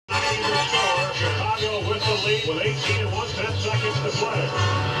lead with 18 and 1/10 seconds to play.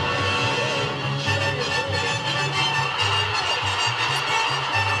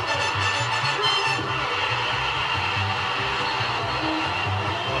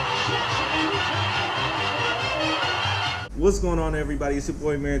 What's going on, everybody? It's your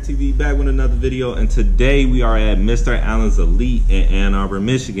boy MerrinTv back with another video, and today we are at Mr. Allen's Elite in Ann Arbor,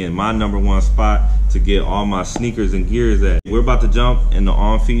 Michigan, my #1 spot to get all my sneakers and gears at. We're about to jump in the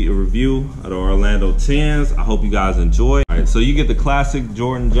on-feet review of the Orlando 10s. I hope you guys enjoy. All right, so you get the classic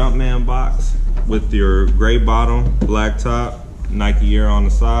Jordan Jumpman box with your gray bottom, black top, Nike Air on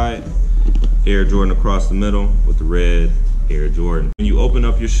the side, Air Jordan across the middle with the red Air Jordan. When you open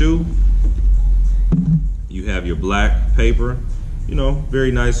up your shoe, you have your black paper, you know,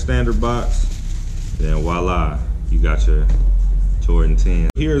 very nice standard box. Then voila, you got your Jordan 10.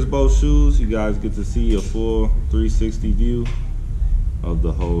 Here's both shoes. You guys get to see a full 360 view of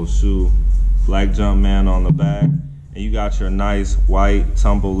the whole shoe. Black Jumpman on the back, and you got your nice white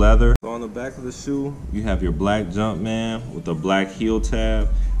tumble leather. So on the back of the shoe, you have your black Jumpman with a black heel tab.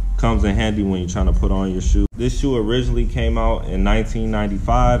 Comes in handy when you're trying to put on your shoe. This shoe originally came out in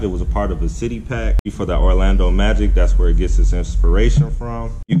 1995. It was a part of a city pack for the Orlando Magic. That's where it gets its inspiration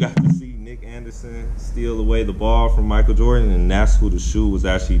from. You got to see Nick Anderson steal away the ball from Michael Jordan, and that's who the shoe was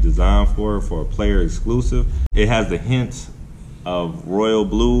actually designed for a player exclusive. It has the hint of royal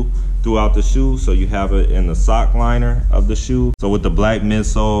blue throughout the shoe, so you have it in the sock liner of the shoe. So with the black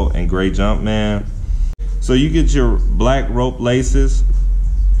midsole and gray Jumpman. So you get your black rope laces.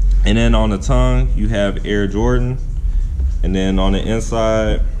 And then on the tongue, you have Air Jordan. And then on the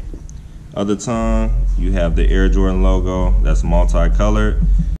inside of the tongue, you have the Air Jordan logo that's multicolored.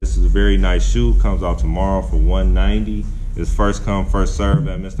 This is a very nice shoe. Comes out tomorrow for $190. It's first come, first serve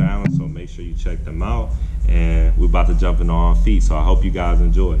at Mr. Allen, so make sure you check them out. And we're about to jump in on feet, so I hope you guys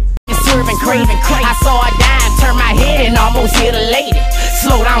enjoy. Serving craving crazy. I saw a dime, turn my head and almost hit a lady.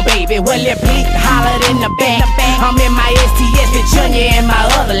 Slow down, baby, well it bleak, hollered in the back. I'm in my STS, the junior in my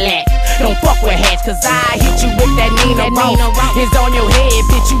other lap. Don't fuck with hats, cause I hit you with that Nina Ross. It's on your head,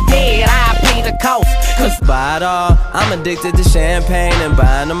 bitch, you dead, I pay the cost. Cause buy it all, I'm addicted to champagne and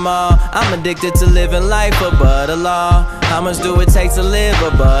buying them all. I'm addicted to living life above the law. How much do it take to live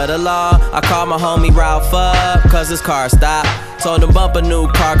above the law? I called my homie Ralph up, cause his car stopped. Told him bump a new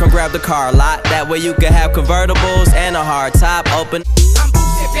car, come grab the car lot. That way you can have convertibles and a hard top open. I'm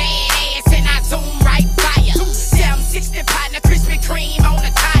Boosie badass and I zoom right by ya. 760 partner, Krispy Kreme on the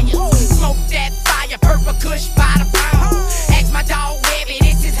tire. Smoke that fire, purple kush by the pound. Ask my dog Webby,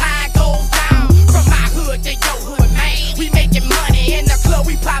 this is how it goes down. From my hood to your hood, man, we making money in the club,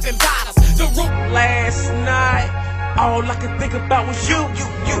 we popping bottles. The room last night, all I could think about was you.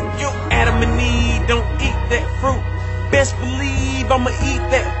 Adam and Eve, don't eat that fruit. Best believe I'ma eat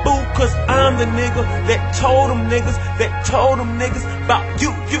that boo, cause I'm the nigga that told them niggas, about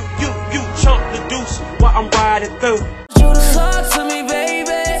you, chunk the deuce while I'm riding through. You talk to me,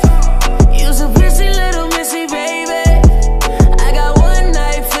 baby. You's a pretty little missy, baby. I got one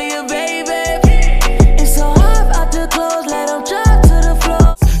night for you, baby. It's so hard out the clothes, let them drop to the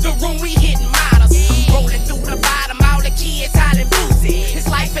floor. The room we hitting models, rolling through the bottom, all the kids hollering Boosie. It's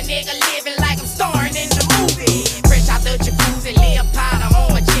life a nigga living like I'm starring in the movie. Fresh out the jacuzzi, Leopard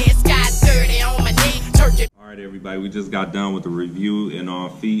on my chest, got dirty on my neck, turkey. All right, everybody, we just got done with the review and on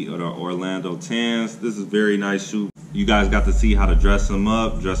feet of the Orlando 10s. This is a very nice shoe. You guys got to see how to dress them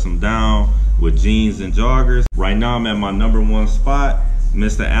up, dress them down with jeans and joggers. Right now, I'm at my #1 spot,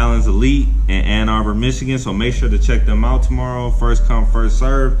 Mr. Allen's Elite in Ann Arbor, Michigan. So make sure to check them out tomorrow. First come, first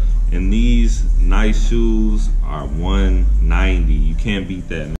serve. And these nice shoes are $190. You can't beat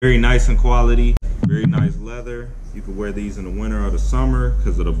that. Very nice in quality, very nice leather. You can wear these in the winter or the summer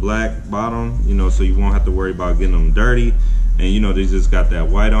because of the black bottom, you know, so you won't have to worry about getting them dirty. And you know, they just got that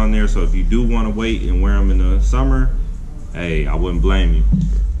white on there. So if you do want to wait and wear them in the summer, hey, I wouldn't blame you.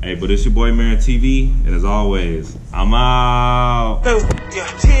 Hey, but it's your boy MerrinTv, and as always, I'm out.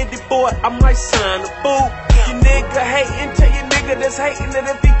 Teddy boy, I might sign a boot. You nigga hating, tell your nigga that's hating that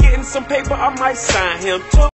if he getting some paper, I might sign him too.